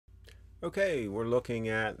Okay, we're looking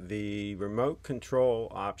at the remote control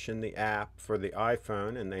option, the app for the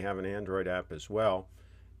iPhone, and they have an Android app as well.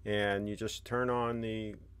 And you just turn on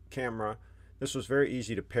the camera. This was very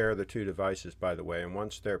easy to pair the two devices, by the way, and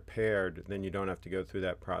once they're paired, then you don't have to go through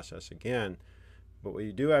that process again. But what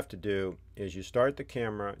you do have to do is you start the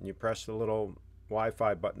camera and you press the little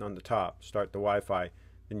Wi-Fi button on the top, start the Wi-Fi.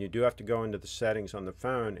 Then you do have to go into the settings on the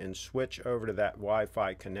phone and switch over to that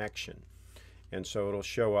Wi-Fi connection. And so it'll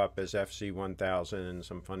show up as FZ1000 and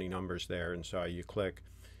some funny numbers there. And so you click,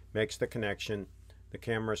 makes the connection. The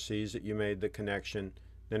camera sees that you made the connection.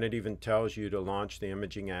 Then it even tells you to launch the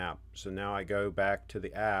imaging app. So now I go back to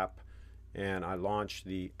the app and I launch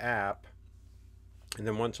the app. And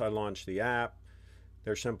then once I launch the app,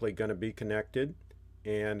 they're simply going to be connected.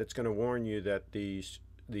 And it's going to warn you that the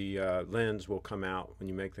lens will come out when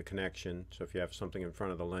you make the connection. So if you have something in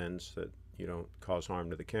front of the lens, that you don't cause harm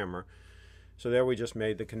to the camera. So there we just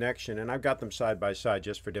made the connection, and I've got them side by side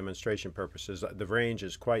just for demonstration purposes. The range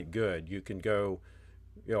is quite good. You can go,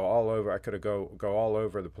 all over. I could go all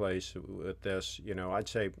over the place with this. I'd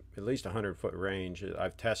say at least 100-foot range.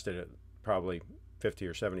 I've tested it probably 50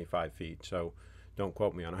 or 75 feet, so don't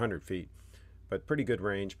quote me on 100 feet. But pretty good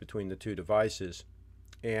range between the two devices,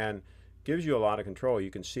 and gives you a lot of control.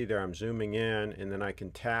 You can see there I'm zooming in, and then I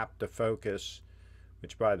can tap the focus,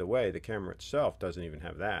 which, by the way, the camera itself doesn't even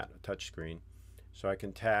have that, a touch screen. So I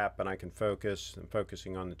can tap and I can focus. I'm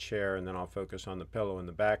focusing on the chair, and then I'll focus on the pillow in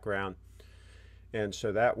the background. And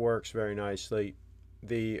so that works very nicely.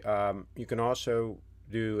 You can also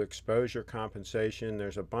do exposure compensation.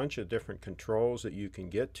 There's a bunch of different controls that you can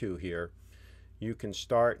get to here. You can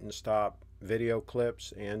start and stop video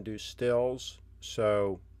clips and do stills.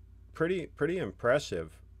 So pretty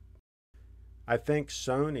impressive. I think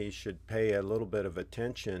Sony should pay a little bit of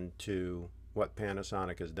attention to what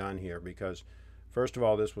Panasonic has done here, because first of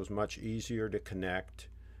all, this was much easier to connect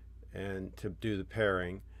and to do the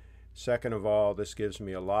pairing. Second of all, this gives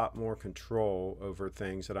me a lot more control over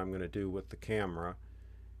things that I'm going to do with the camera,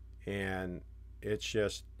 and it's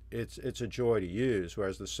a joy to use,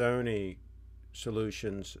 whereas the Sony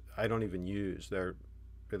solutions I don't even use. They're,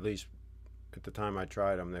 at least at the time I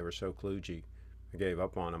tried them, they were so kludgy I gave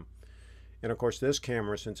up on them. And of course, this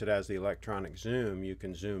camera, since it has the electronic zoom, you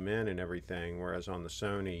can zoom in and everything, whereas on the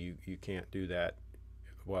Sony, you can't do that.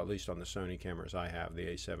 Well, at least on the Sony cameras I have, the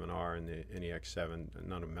A7R and the NEX7,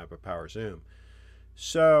 none of them have a power zoom.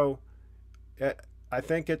 So I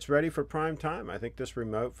think it's ready for prime time. I think this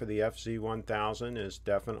remote for the FZ1000 is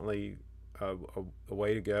definitely a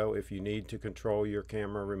way to go if you need to control your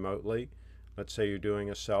camera remotely. Let's say you're doing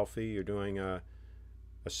a selfie, you're doing a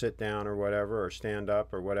sit down or whatever, or stand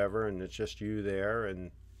up or whatever, and it's just you there,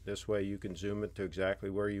 and this way you can zoom it to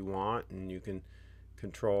exactly where you want, and you can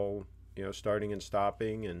control, starting and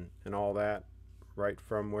stopping and all that right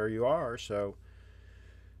from where you are. So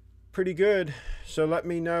pretty good. So let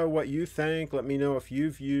me know what you think. Let me know if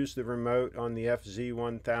you've used the remote on the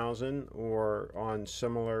FZ1000 or on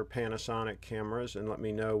similar Panasonic cameras, and let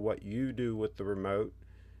me know what you do with the remote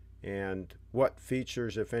and what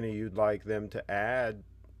features, if any, you'd like them to add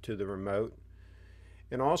to the remote.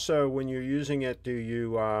 And also, when you're using it, do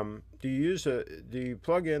you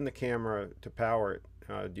plug in the camera to power it?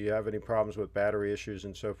 Do you have any problems with battery issues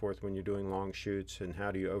and so forth when you're doing long shoots, and how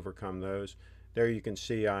do you overcome those? There you can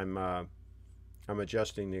see I'm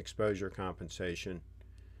adjusting the exposure compensation.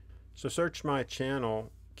 So search my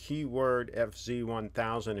channel, keyword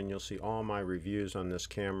FZ1000, and you'll see all my reviews on this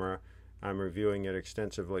camera. I'm reviewing it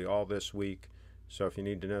extensively all this week, so if you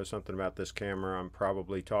need to know something about this camera, I'm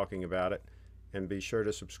probably talking about it. And be sure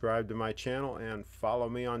to subscribe to my channel and follow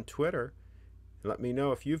me on Twitter. And let me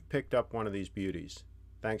know if you've picked up one of these beauties.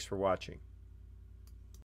 Thanks for watching.